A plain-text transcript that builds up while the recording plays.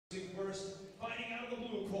first, fighting out of the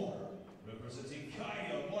blue corner, representing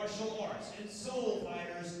Kaya Martial Arts and Soul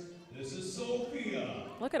Fighters, this is Sophia.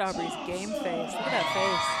 Look at Aubree's game face. Look at that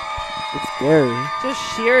face. It's scary.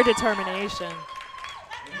 Just sheer determination.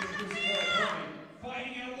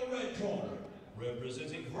 Fighting out of the red corner,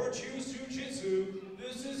 representing Virtue's Jiu-Jitsu,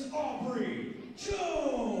 this is Aubree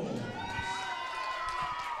Jones.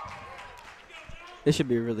 This should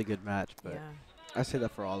be a really good match, but Yeah. I say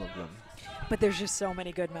that for all of them. But there's just so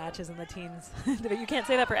many good matches in the teens. You can't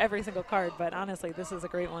say that for every single card, but honestly, this is a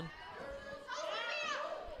great one.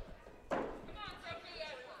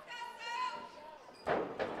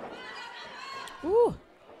 Ooh.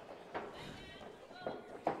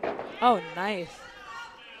 Oh, nice.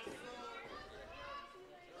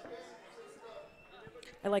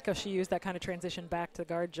 I like how she used that kind of transition back to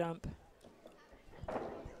guard jump.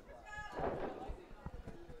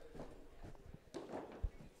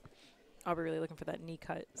 Aubree really looking for that knee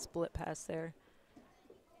cut split pass there.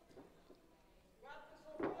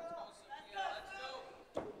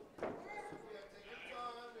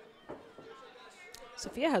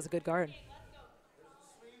 Sophia has a good guard.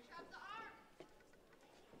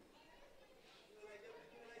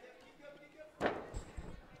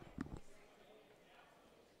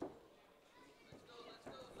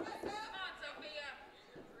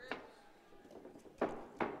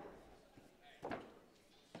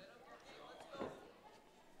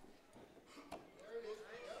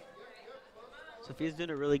 Sophia's doing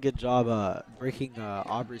a really good job breaking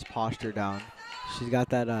Aubree's posture down. She's got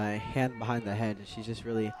that hand behind the head, and she's just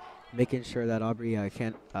really making sure that Aubree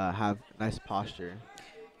can't have nice posture.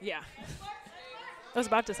 Yeah. I was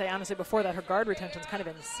about to say, honestly, before that, her guard retention's kind of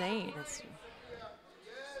insane.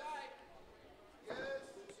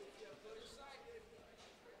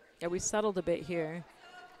 Yeah, we settled a bit here.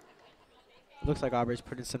 It looks like Aubree's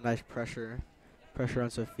putting some nice pressure on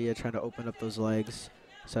Sophia, trying to open up those legs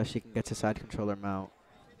so she can get to side controller mount.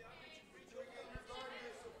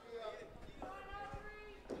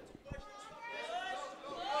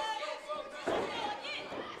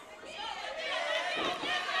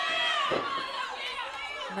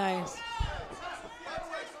 Nice.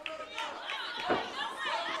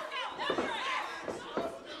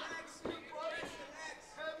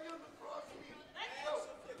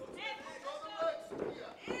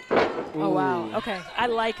 Oh, wow. Okay. I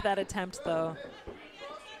like that attempt, though.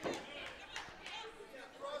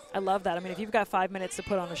 I love that. I mean, if you've got 5 minutes to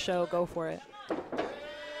put on a show, go for it.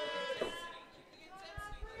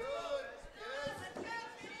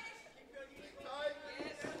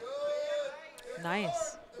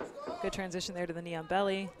 Nice. Good transition there to the knee on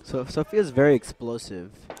belly. So Sophia's very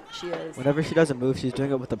explosive. She is. Whenever she does a move, she's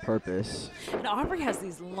doing it with a purpose. And Aubree has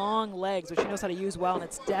these long legs, which she knows how to use well, and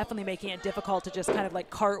it's definitely making it difficult to just kind of like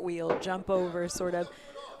cartwheel, jump over, sort of.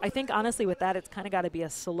 I think, honestly, with that, it's kind of got to be a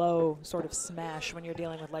slow sort of smash when you're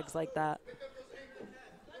dealing with legs like that.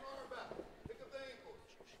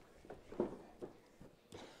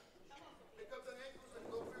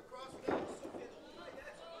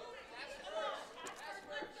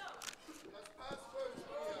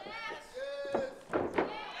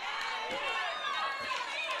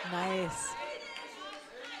 Nice.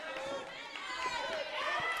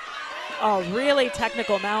 Oh, really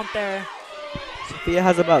technical mount there. Sophia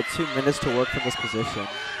has about 2 minutes to work from this position.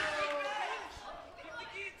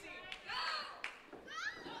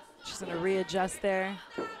 She's going to readjust there.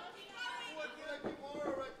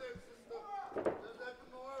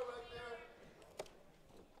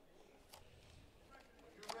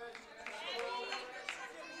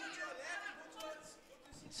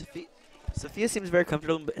 Sophia seems very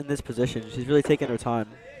comfortable in this position. She's really taking her time.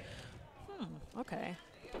 Okay.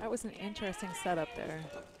 That was an interesting setup there.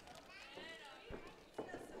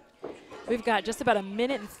 We've got just about 1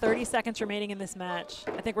 minute and 30 seconds remaining in this match.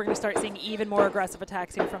 I think we're going to start seeing even more aggressive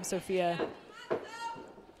attacks here from Sophia.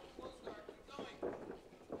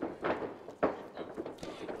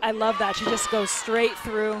 I love that. She just goes straight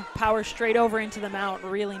through, power straight over into the mount.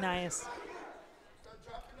 Really nice.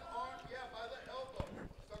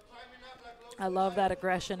 I love that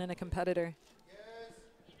aggression in a competitor.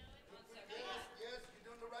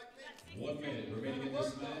 1 minute remaining in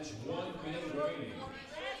this match. 1 minute remaining.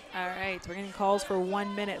 All right, we're getting calls for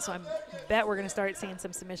 1 minute, so I bet we're going to start seeing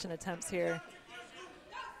some submission attempts here.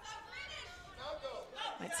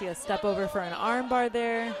 Might see a step over for an armbar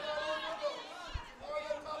there.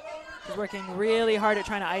 She's working really hard at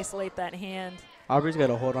trying to isolate that hand. Aubree's got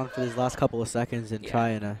to hold on for these last couple of seconds and try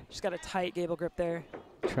and she's got a tight gable grip there.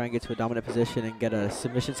 Try and get to a dominant position and get a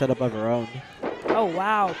submission set up of her own. Oh,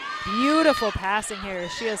 wow. Beautiful passing here.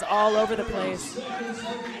 She is all over the place.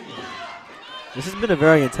 This has been a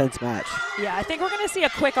very intense match. Yeah, I think we're going to see a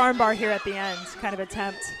quick armbar here at the end, kind of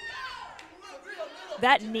attempt.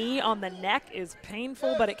 That knee on the neck is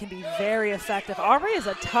painful, but it can be very effective. Aubree is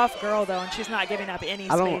a tough girl, though, and she's not giving up any space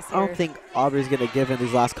here. I don't think Aubree's going to give in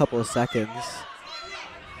these last couple of seconds.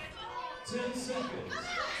 10 seconds.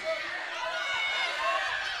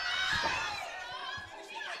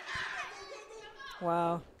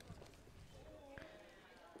 Wow.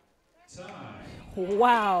 Time.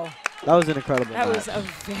 Wow. That was an incredible match. That was a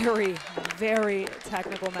very, very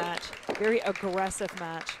technical match. Very aggressive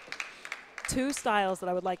match. Two styles that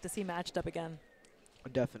I would like to see matched up again.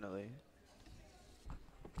 Definitely.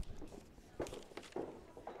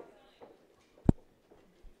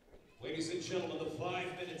 Ladies and gentlemen, the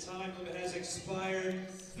 5-minute time limit has expired.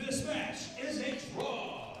 This match is a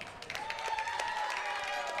draw.